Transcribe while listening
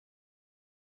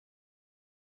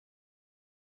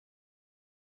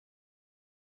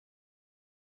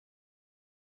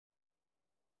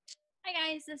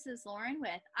Hi guys, this is Lauren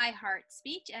with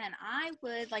iHeartSpeech, and I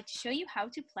would like to show you how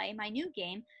to play my new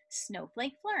game,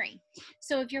 Snowflake Flurry.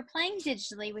 So if you're playing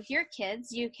digitally with your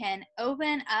kids, you can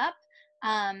open up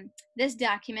this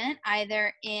document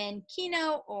either in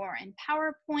Keynote or in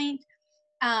PowerPoint,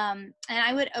 and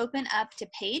I would open up to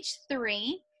page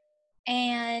 3,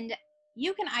 and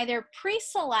you can either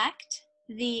pre-select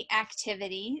the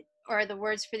activity or the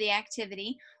words for the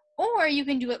activity, or you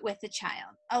can do it with the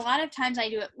child. A lot of times I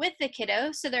do it with the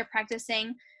kiddo, so they're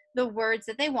practicing the words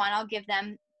that they want. I'll give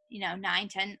them 9,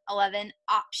 10, 11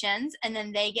 options, and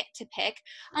then they get to pick.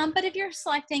 But if you're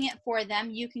selecting it for them,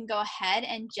 you can go ahead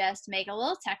and just make a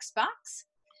little text box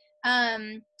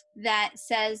that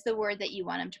says the word that you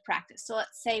want them to practice. So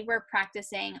let's say we're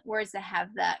practicing words that have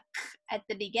the k at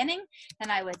the beginning.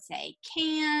 Then I would say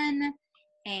can,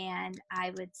 and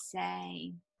I would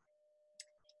say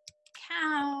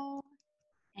cow,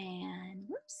 and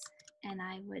whoops, and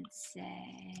I would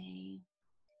say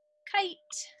kite,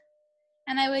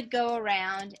 and I would go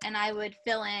around and I would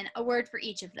fill in a word for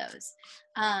each of those.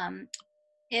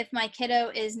 If my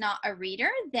kiddo is not a reader,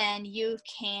 then you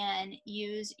can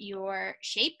use your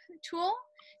shape tool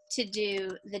to do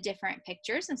the different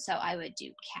pictures. And so I would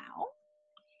do cow,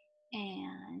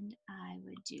 and I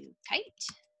would do kite,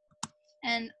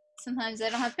 and sometimes I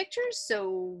don't have pictures,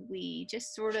 so we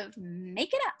just sort of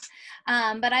make it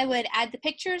up. But I would add the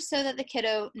pictures so that the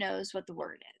kiddo knows what the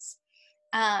word is.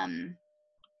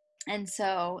 And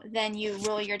so then you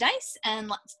roll your dice, and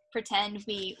let's pretend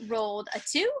we rolled a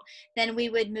 2. Then we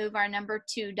would move our number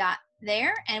 2 dot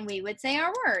there, and we would say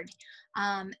our word.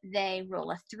 They roll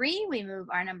a 3, we move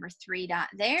our number 3 dot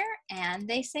there, and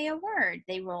they say a word.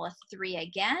 They roll a 3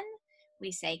 again,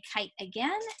 we say kite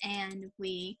again, and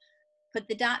we put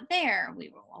the dot there.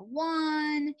 We roll a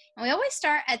 1, and we always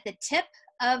start at the tip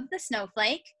of the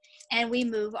snowflake, and we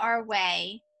move our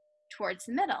way towards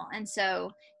the middle. And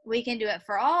so we can do it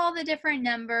for all the different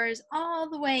numbers, all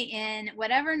the way in,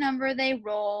 whatever number they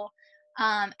roll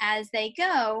as they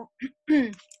go,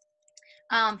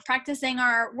 practicing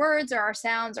our words or our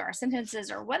sounds or our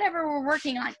sentences or whatever we're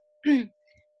working on.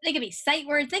 They could be sight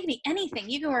words, they could be anything.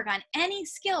 You can work on any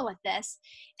skill with this.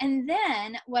 And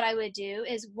then what I would do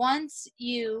is once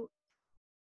you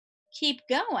keep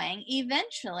going,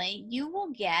 eventually you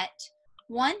will get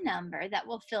one number that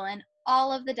will fill in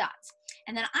all of the dots.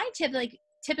 And then I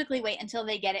typically wait until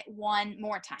they get it one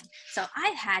more time. So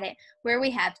I've had it where we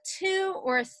have 2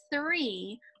 or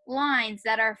 3 lines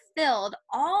that are filled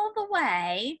all the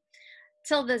way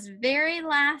till this very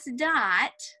last dot.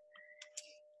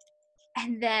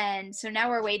 And then, so now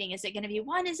we're waiting. Is it going to be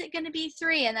 1? Is it going to be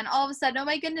 3? And then all of a sudden, oh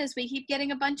my goodness, we keep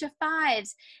getting a bunch of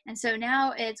 5s. And so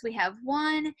now we have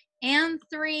 1 and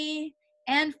 3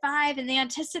 and 5, and the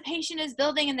anticipation is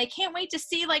building, and they can't wait to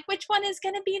see like which one is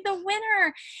going to be the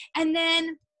winner. And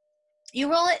then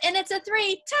you roll it, and it's a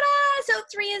 3. Ta-da! So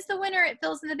 3 is the winner. It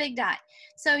fills in the big dot.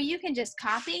 So you can just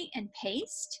copy and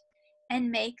paste and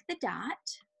make the dot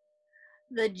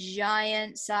the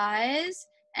giant size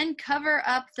and cover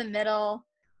up the middle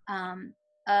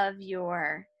of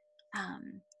your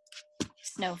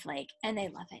snowflake, and they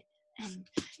love it. And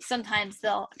sometimes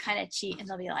they'll kind of cheat, and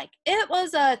they'll be like, it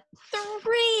was a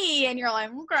 3, and you're like,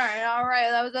 okay, all right,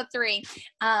 that was a 3.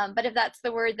 But if that's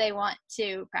the word they want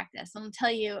to practice, I'll tell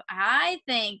you, I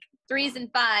think 3s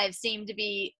and 5s seem to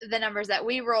be the numbers that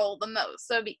we roll the most.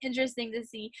 So it'd be interesting to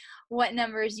see what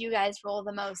numbers you guys roll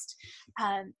the most,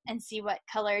 and see what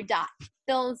color dot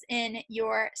fills in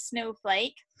your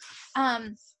snowflake.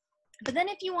 But then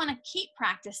if you want to keep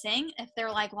practicing, if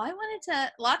they're like, well,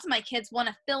 lots of my kids want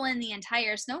to fill in the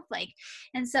entire snowflake.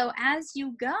 And so as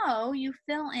you go, you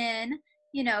fill in,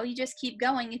 you just keep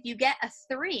going. If you get a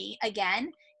 3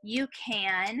 again, you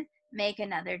can make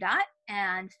another dot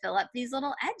and fill up these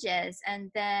little edges. And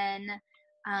then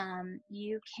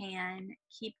you can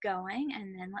keep going.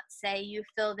 And then let's say you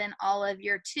filled in all of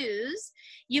your 2s.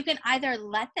 You can either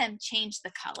let them change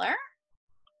the color,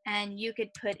 and you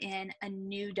could put in a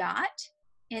new dot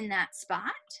in that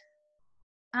spot.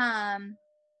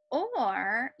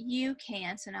 Or you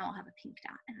can, so now I'll have a pink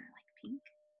dot, and I like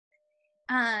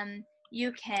pink.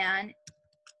 You can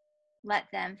let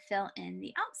them fill in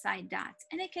the outside dots,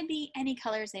 and it can be any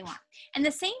colors they want. And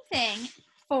the same thing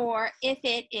for if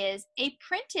it is a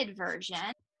printed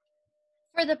version.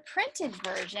 For the printed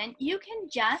version, you can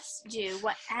just do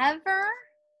whatever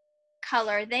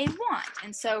color they want.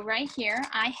 And so right here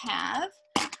I have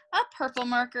a purple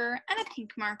marker and a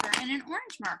pink marker and an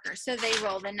orange marker. So they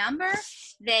roll the number,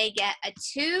 they get a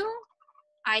 2.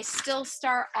 I still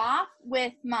start off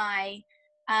with my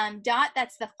Dot,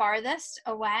 that's the farthest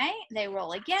away. They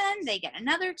roll again, they get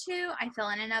another 2, I fill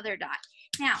in another dot.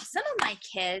 Now, some of my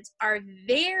kids are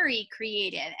very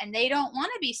creative and they don't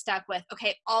want to be stuck with,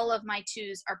 okay, all of my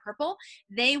 2s are purple.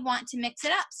 They want to mix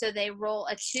it up. So they roll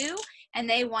a 2 and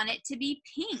they want it to be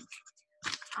pink.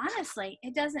 Honestly,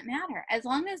 it doesn't matter. As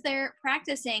long as they're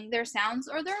practicing their sounds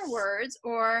or their words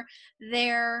or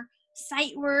their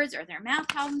sight words or their mouth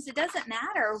problems, it doesn't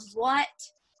matter what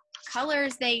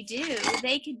colors they do.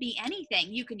 They could be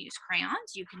anything. You can use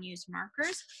crayons, you can use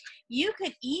markers. You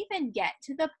could even get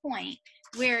to the point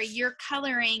where you're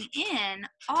coloring in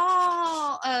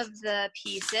all of the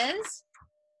pieces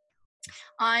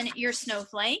on your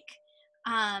snowflake,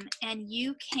 and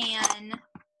you can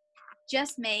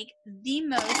just make the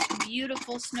most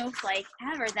beautiful snowflake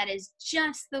ever that is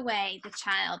just the way the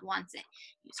child wants it.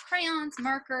 Use crayons,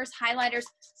 markers, highlighters.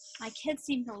 My kids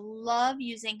seem to love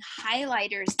using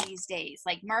highlighters these days.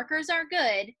 Like, markers are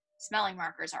good, smelling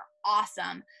markers are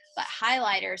awesome, but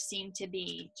highlighters seem to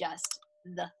be just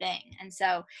the thing. And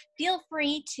so feel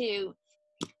free to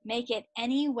make it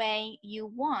any way you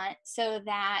want so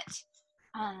that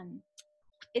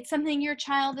it's something your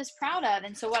child is proud of.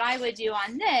 And so what I would do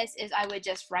on this is I would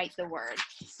just write the word.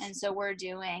 And so we're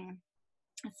doing,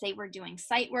 let's say we're doing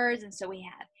sight words. And so we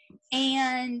have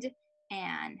and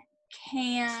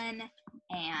can,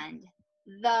 and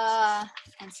the.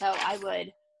 And so I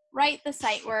would write the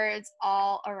sight words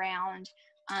all around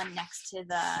next to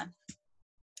the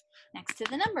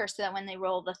number, so that when they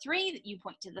roll the 3, you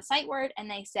point to the sight word and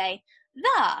they say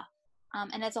the.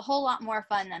 And it's a whole lot more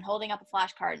fun than holding up a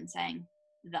flashcard and saying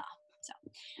the. So,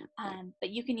 but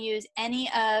you can use any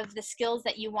of the skills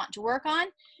that you want to work on.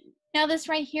 Now this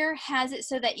right here has it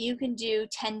so that you can do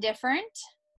 10 different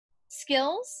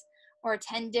skills or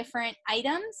 10 different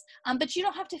items, but you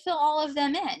don't have to fill all of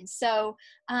them in. So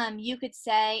you could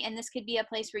say, and this could be a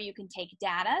place where you can take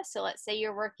data. So let's say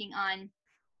you're working on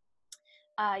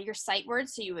your sight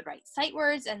words, so you would write sight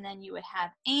words, and then you would have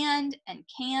and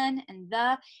can and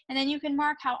the, and then you can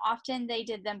mark how often they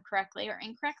did them correctly or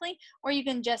incorrectly, or you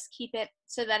can just keep it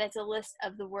so that it's a list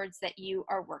of the words that you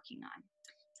are working on.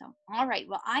 So, all right,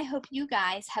 well, I hope you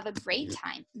guys have a great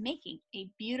time making a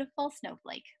beautiful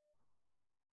snowflake.